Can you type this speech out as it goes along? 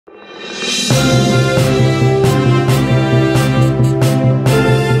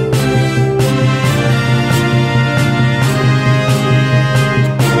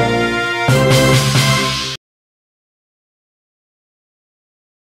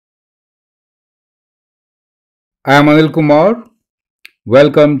I am Anil Kumar.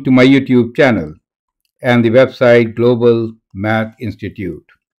 Welcome to my YouTube channel and the website Global Math Institute.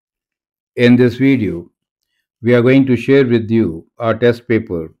 In this video, we are going to share with you our test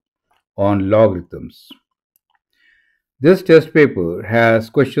paper on logarithms. This test paper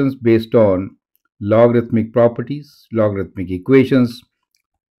has questions based on logarithmic properties, logarithmic equations,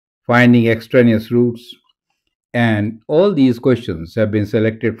 finding extraneous roots, and all these questions have been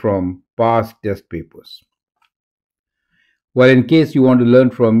selected from past test papers. Well, in case you want to learn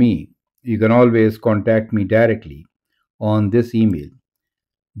from me, you can always contact me directly on this email,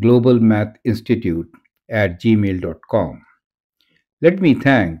 globalmathinstitute@gmail.com. Let me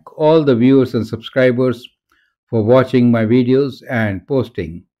thank all the viewers and subscribers for watching my videos and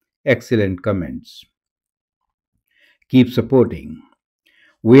posting excellent comments. Keep supporting.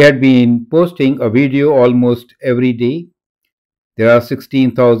 We had been posting a video almost every day. There are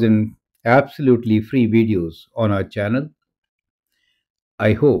 16,000 absolutely free videos on our channel.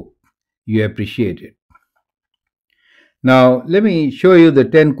 I hope you appreciate it. Now, let me show you the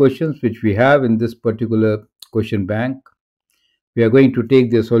 10 questions which we have in this particular question bank. We are going to take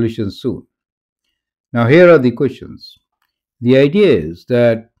their solutions soon. Now, here are the questions. The idea is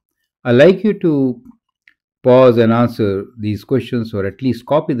that I like you to pause and answer these questions, or at least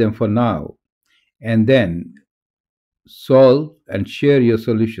copy them for now, and then solve and share your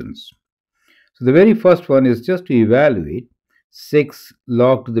solutions. So, the very first one is just to evaluate 6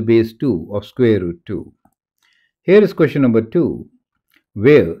 log to the base 2 of square root 2. Here is question number 2,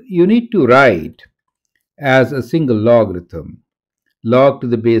 where you need to write as a single logarithm log to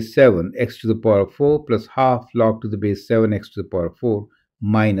the base 7 x to the power 4 plus half log to the base 7 x to the power 4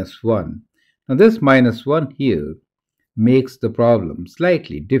 minus 1. Now this minus 1 here makes the problem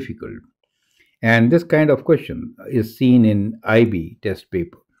slightly difficult, and this kind of question is seen in IB test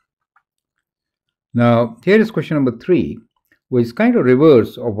paper. Now here is question number 3, which is kind of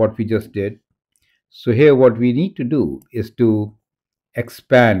reverse of what we just did. So here what we need to do is to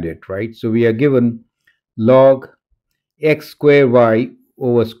expand it, right? So we are given log x square y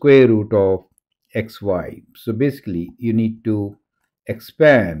over square root of xy. So basically you need to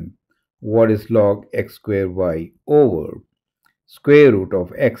expand what is log x square y over square root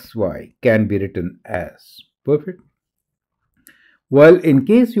of xy can be written as. Perfect. Well, in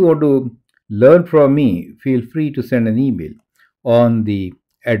case you want to learn from me, feel free to send an email on the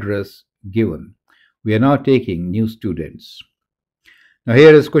address given. We are now taking new students. Now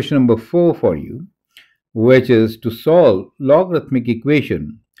here is question number 4 for you, which is to solve logarithmic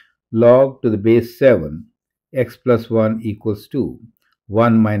equation log to the base 7 x plus 1 equals to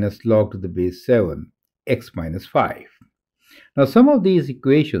 1 minus log to the base 7 x minus 5. Now some of these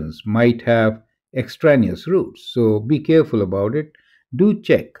equations might have extraneous roots, so be careful about it. Do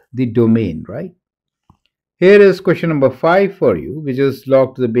check the domain, right? Here is question number 5 for you, which is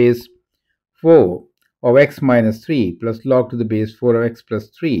log to the base 4 of x minus 3 plus log to the base 4 of x plus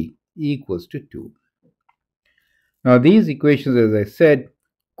 3 equals to 2. Now these equations, as I said,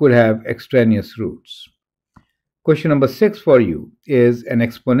 could have extraneous roots. Question number 6 for you is an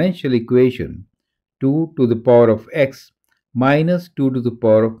exponential equation 2 to the power of x minus 2 to the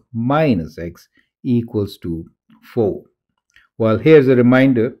power of minus x equals to 4. Well, here's a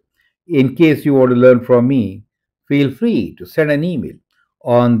reminder. In case you want to learn from me, feel free to send an email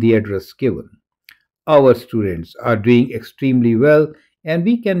on the address given. Our students are doing extremely well, and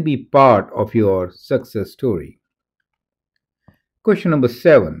we can be part of your success story. Question number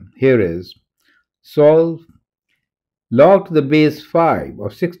 7 here is solve log to the base 5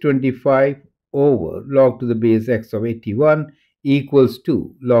 of 625 over log to the base x of 81 equals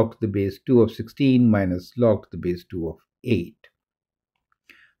to log to the base 2 of 16 minus log to the base 2 of 8.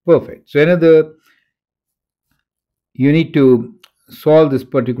 Perfect. So you need to solve this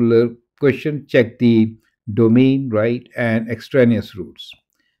particular question, check the domain, right, and extraneous roots.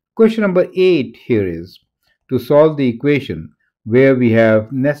 Question number 8 here is to solve the equation where we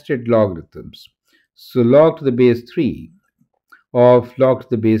have nested logarithms. So log to the base 3 of log to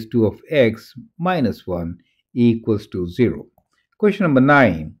the base 2 of x minus 1 equals to 0. Question number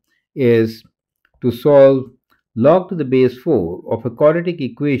 9 is to solve log to the base 4 of a quadratic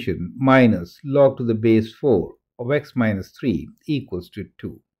equation minus log to the base 4 of x minus 3 equals to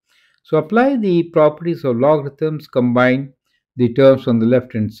 2. So apply the properties of logarithms, combine the terms on the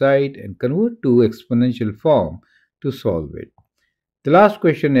left hand side and convert to exponential form to solve it. The last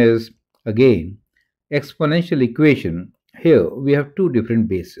question is again exponential equation. Here we have two different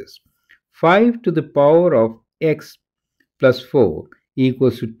bases. 5 to the power of x plus 4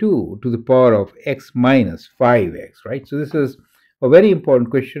 equals to 2 to the power of x minus 5x, right? So this is a very important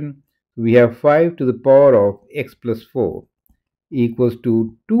question. We have 5 to the power of x plus 4 equals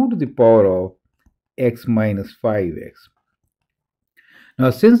to 2 to the power of x minus 5x.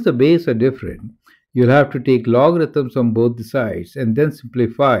 Now, since the base are different, you'll have to take logarithms on both the sides and then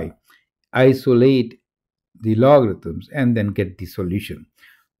simplify, isolate the logarithms, and then get the solution.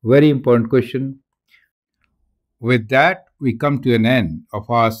 Very important question. With that, we come to an end of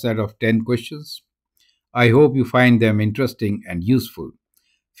our set of 10 questions. I hope you find them interesting and useful.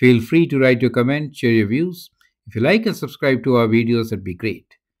 Feel free to write your comment, share your views. If you like and subscribe to our videos, that'd be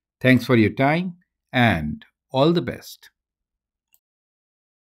great. Thanks for your time and all the best.